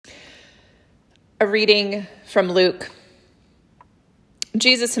A reading from Luke.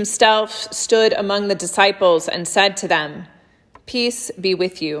 Jesus himself stood among the disciples and said to them, "Peace be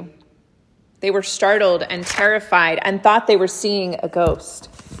with you." They were startled and terrified and thought they were seeing a ghost.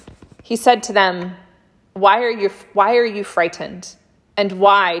 He said to them, Why are you frightened? And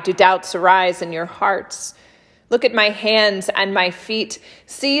why do doubts arise in your hearts? Look at my hands and my feet.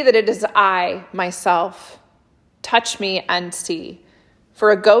 See that it is I, myself. Touch me and see. For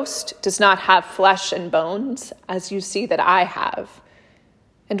a ghost does not have flesh and bones, as you see that I have.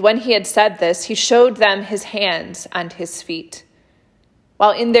 And when he had said this, he showed them his hands and his feet. While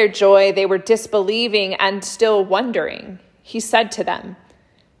in their joy they were disbelieving and still wondering, he said to them,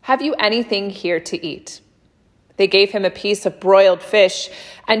 "Have you anything here to eat?" They gave him a piece of broiled fish,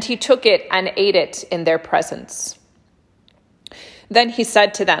 and he took it and ate it in their presence. Then he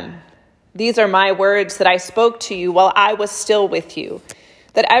said to them, "These are my words that I spoke to you while I was still with you,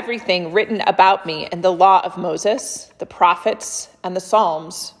 that everything written about me in the law of Moses, the prophets, and the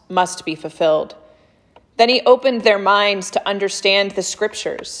Psalms must be fulfilled." Then he opened their minds to understand the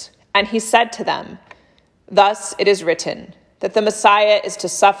scriptures, and he said to them, "Thus it is written, that the Messiah is to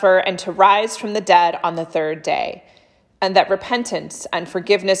suffer and to rise from the dead on the third day, and that repentance and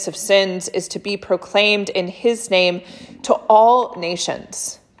forgiveness of sins is to be proclaimed in his name to all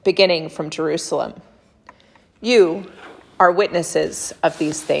nations, beginning from Jerusalem. You are witnesses of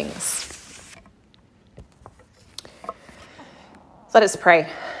these things." Let us pray.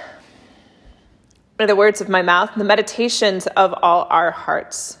 May the words of my mouth and the meditations of all our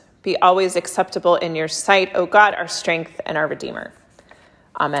hearts be always acceptable in your sight, O God, our strength and our Redeemer.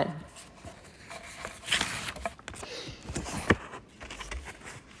 Amen.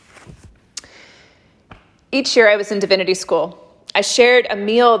 Each year I was in divinity school. I shared a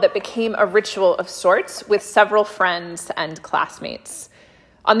meal that became a ritual of sorts with several friends and classmates.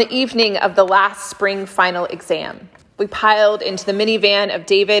 On the evening of the last spring final exam, we piled into the minivan of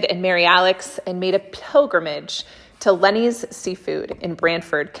David and Mary Alex and made a pilgrimage to Lenny's Seafood in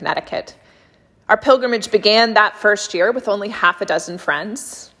Branford, Connecticut. Our pilgrimage began that first year with only half a dozen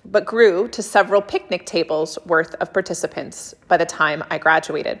friends, but grew to several picnic tables worth of participants by the time I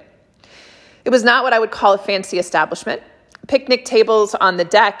graduated. It was not what I would call a fancy establishment. Picnic tables on the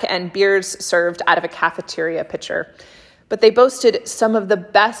deck and beers served out of a cafeteria pitcher, but they boasted some of the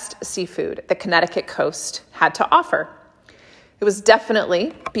best seafood the Connecticut coast had to offer. It was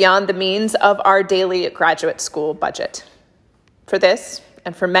definitely beyond the means of our daily graduate school budget. For this,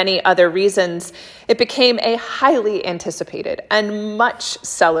 and for many other reasons, it became a highly anticipated and much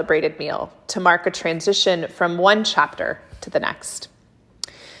celebrated meal to mark a transition from one chapter to the next.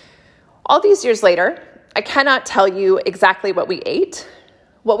 All these years later, I cannot tell you exactly what we ate,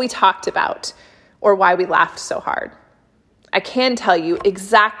 what we talked about, or why we laughed so hard. I can tell you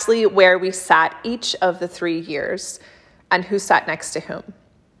exactly where we sat each of the 3 years and who sat next to whom.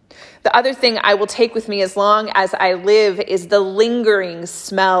 The other thing I will take with me as long as I live is the lingering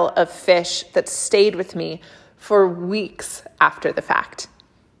smell of fish that stayed with me for weeks after the fact.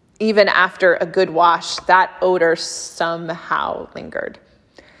 Even after a good wash, that odor somehow lingered.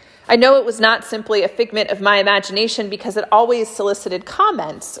 I know it was not simply a figment of my imagination because it always solicited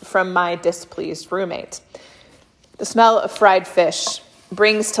comments from my displeased roommate. The smell of fried fish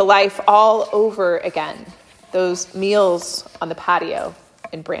brings to life all over again those meals on the patio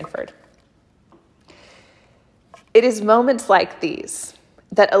in Branford. It is moments like these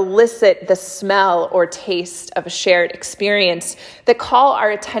that elicit the smell or taste of a shared experience that call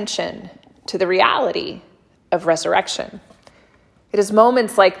our attention to the reality of resurrection. It is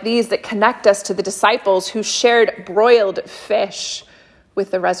moments like these that connect us to the disciples who shared broiled fish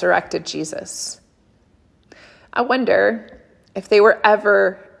with the resurrected Jesus. I wonder if they were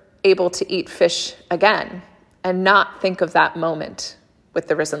ever able to eat fish again and not think of that moment with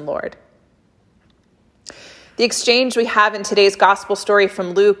the risen Lord. The exchange we have in today's gospel story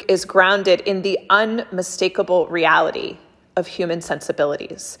from Luke is grounded in the unmistakable reality of human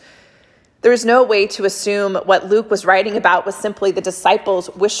sensibilities. There is no way to assume what Luke was writing about was simply the disciples'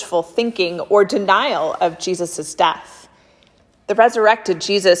 wishful thinking or denial of Jesus' death. The resurrected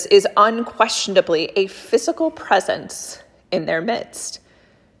Jesus is unquestionably a physical presence in their midst.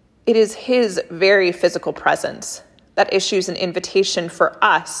 It is his very physical presence that issues an invitation for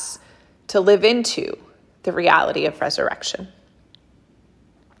us to live into the reality of resurrection.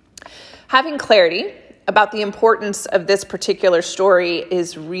 Having clarity about the importance of this particular story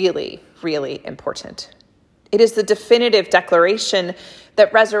is really, really important. It is the definitive declaration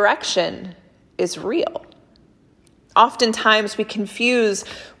that resurrection is real. Oftentimes we confuse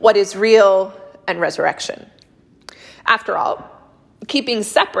what is real and resurrection. After all, keeping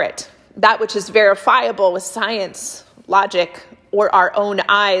separate that which is verifiable with science, logic, or our own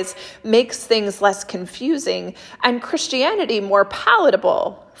eyes makes things less confusing and Christianity more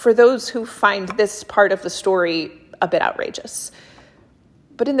palatable for those who find this part of the story a bit outrageous.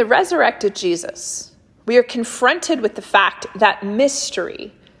 But in the resurrected Jesus, we are confronted with the fact that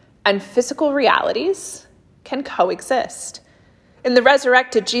mystery and physical realities can coexist. In the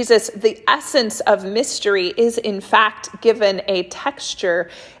resurrected Jesus, the essence of mystery is in fact given a texture,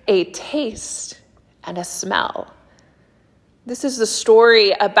 a taste, and a smell. This is the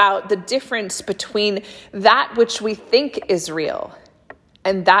story about the difference between that which we think is real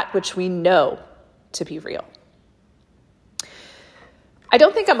and that which we know to be real. I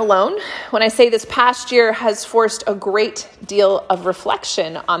don't think I'm alone when I say this past year has forced a great deal of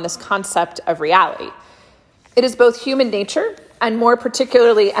reflection on this concept of reality. It is both human nature and more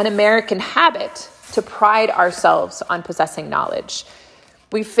particularly an American habit to pride ourselves on possessing knowledge.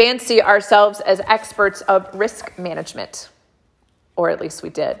 We fancy ourselves as experts of risk management, or at least we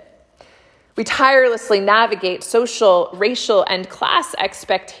did. We tirelessly navigate social, racial, and class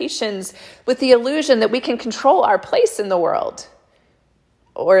expectations with the illusion that we can control our place in the world,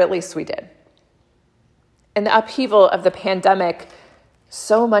 or at least we did. In the upheaval of the pandemic,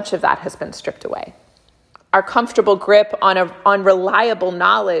 so much of that has been stripped away. Our comfortable grip on reliable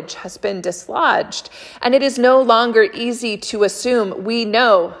knowledge has been dislodged, and it is no longer easy to assume we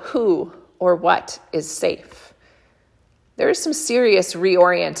know who or what is safe. There is some serious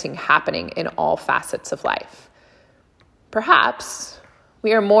reorienting happening in all facets of life. Perhaps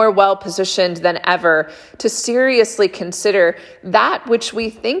we are more well-positioned than ever to seriously consider that which we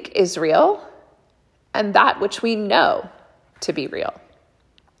think is real and that which we know to be real.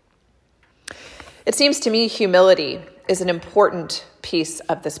 It seems to me humility is an important piece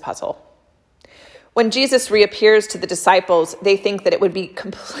of this puzzle. When Jesus reappears to the disciples, they think that it would be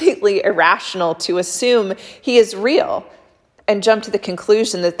completely irrational to assume he is real and jump to the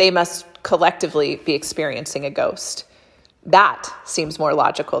conclusion that they must collectively be experiencing a ghost. That seems more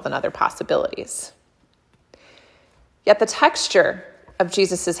logical than other possibilities. Yet the texture of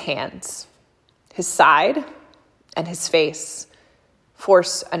Jesus' hands, his side, and his face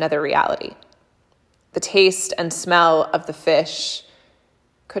force another reality. The taste and smell of the fish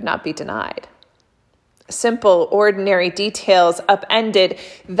could not be denied. Simple, ordinary details upended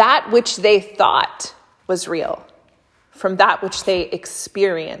that which they thought was real from that which they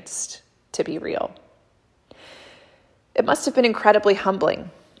experienced to be real. It must have been incredibly humbling,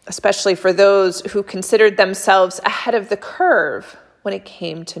 especially for those who considered themselves ahead of the curve when it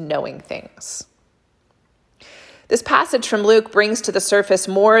came to knowing things. This passage from Luke brings to the surface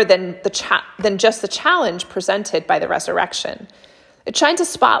more than just the challenge presented by the resurrection. It shines a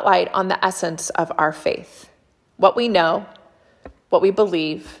spotlight on the essence of our faith, what we know, what we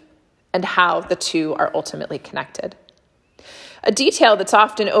believe, and how the two are ultimately connected. A detail that's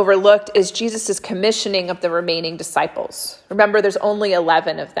often overlooked is Jesus' commissioning of the remaining disciples. Remember, there's only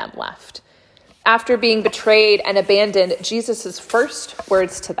 11 of them left. After being betrayed and abandoned, Jesus' first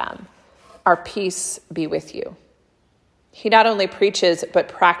words to them are, "Peace be with you." He not only preaches, but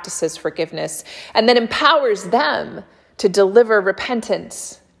practices forgiveness and then empowers them to deliver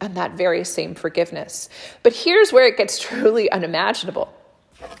repentance and that very same forgiveness. But here's where it gets truly unimaginable.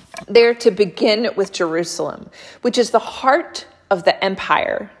 They're to begin with Jerusalem, which is the heart of the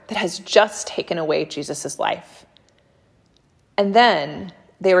empire that has just taken away Jesus' life. And then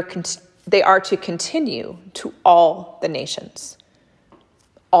they are to continue to all the nations,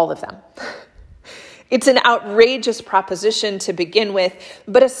 all of them. It's an outrageous proposition to begin with,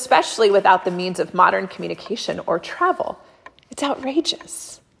 but especially without the means of modern communication or travel. It's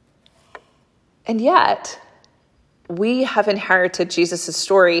outrageous. And yet, we have inherited Jesus'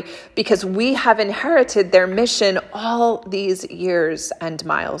 story because we have inherited their mission all these years and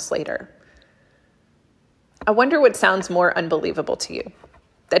miles later. I wonder what sounds more unbelievable to you,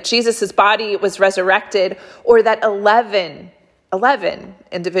 that Jesus' body was resurrected or that 11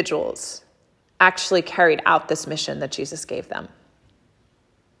 individuals actually carried out this mission that Jesus gave them.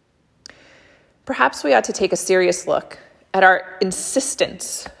 Perhaps we ought to take a serious look at our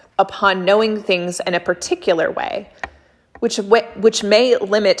insistence upon knowing things in a particular way, which may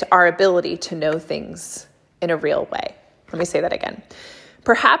limit our ability to know things in a real way. Let me say that again.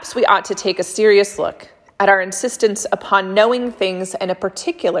 Perhaps we ought to take a serious look at our insistence upon knowing things in a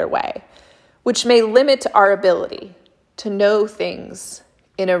particular way, which may limit our ability to know things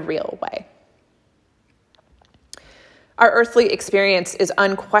in a real way. Our earthly experience is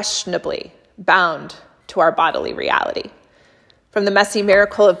unquestionably bound to our bodily reality. From the messy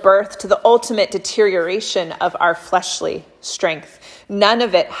miracle of birth to the ultimate deterioration of our fleshly strength, none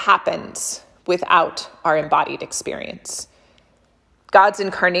of it happens without our embodied experience. God's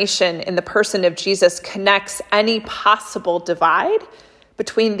incarnation in the person of Jesus connects any possible divide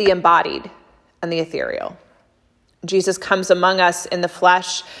between the embodied and the ethereal. Jesus comes among us in the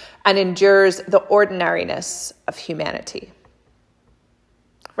flesh and endures the ordinariness of humanity.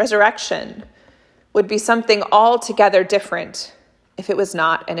 Resurrection would be something altogether different if it was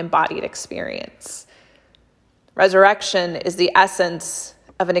not an embodied experience. Resurrection is the essence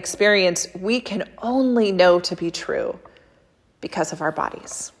of an experience we can only know to be true because of our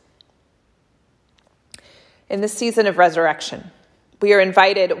bodies. In this season of resurrection, we are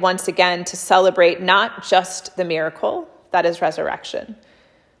invited once again to celebrate not just the miracle that is resurrection,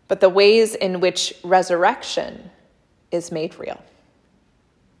 but the ways in which resurrection is made real.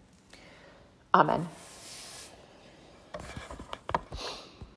 Amen.